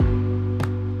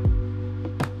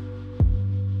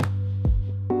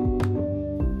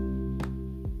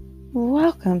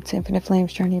Welcome to Infinite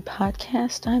Flames Journey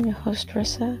Podcast. I'm your host,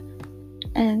 Rissa,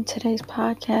 and today's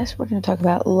podcast, we're going to talk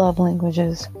about love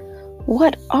languages.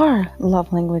 What are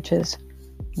love languages?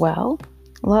 Well,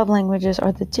 love languages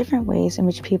are the different ways in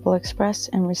which people express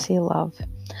and receive love.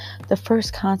 The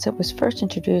first concept was first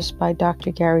introduced by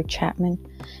Dr. Gary Chapman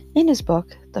in his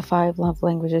book, The 5 Love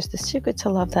Languages, The Secret to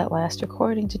Love That Lasts.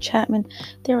 According to Chapman,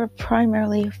 there are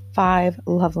primarily 5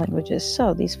 love languages.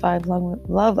 So these 5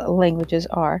 love languages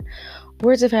are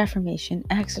words of affirmation,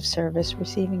 acts of service,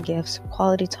 receiving gifts,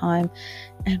 quality time,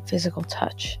 and physical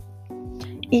touch.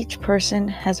 Each person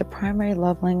has a primary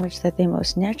love language that they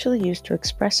most naturally use to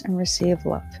express and receive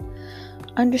love.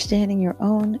 Understanding your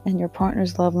own and your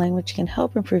partner's love language can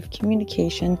help improve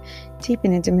communication,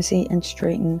 deepen intimacy, and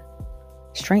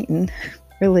strengthen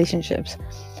relationships.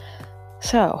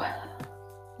 So,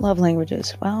 love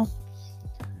languages. Well,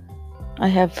 I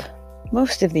have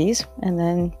most of these, and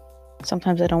then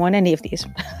sometimes I don't want any of these.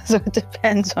 So it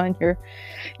depends on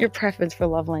your preference for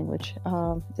love language.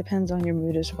 Depends on your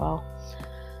mood as well.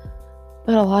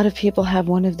 But a lot of people have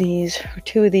one of these, or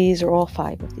 2 of these, or all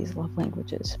 5 of these love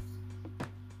languages.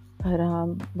 But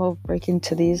we'll break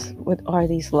into these. What are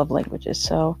these love languages?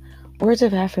 So, words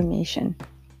of affirmation.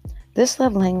 This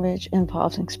love language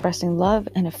involves expressing love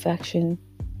and affection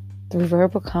through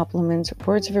verbal compliments,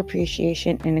 words of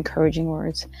appreciation, and encouraging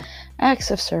words. Acts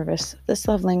of service. This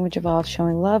love language involves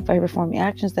showing love by performing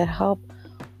actions that help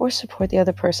or support the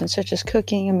other person, such as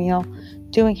cooking a meal,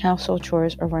 doing household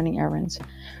chores, or running errands.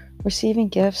 Receiving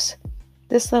gifts.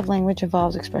 This love language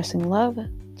involves expressing love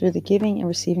through the giving and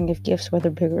receiving of gifts, whether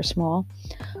big or small.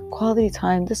 Quality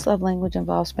time. This love language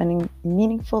involves spending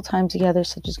meaningful time together,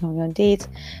 such as going on dates,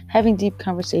 having deep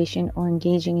conversation, or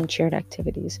engaging in shared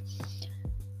activities.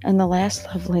 And the last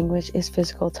love language is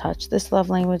physical touch. This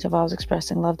love language involves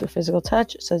expressing love through physical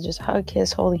touch, such as hug,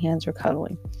 kiss, holding hands, or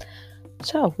cuddling.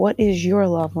 So, what is your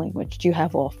love language? Do you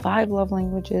have all 5 love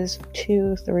languages?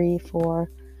 2, 3,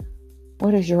 4?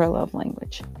 What is your love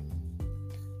language?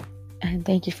 And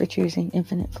thank you for choosing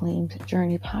Infinite Flames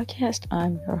Journey Podcast.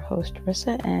 I'm your host,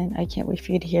 Rissa, and I can't wait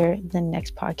for you to hear the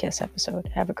next podcast episode.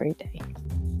 Have a great day.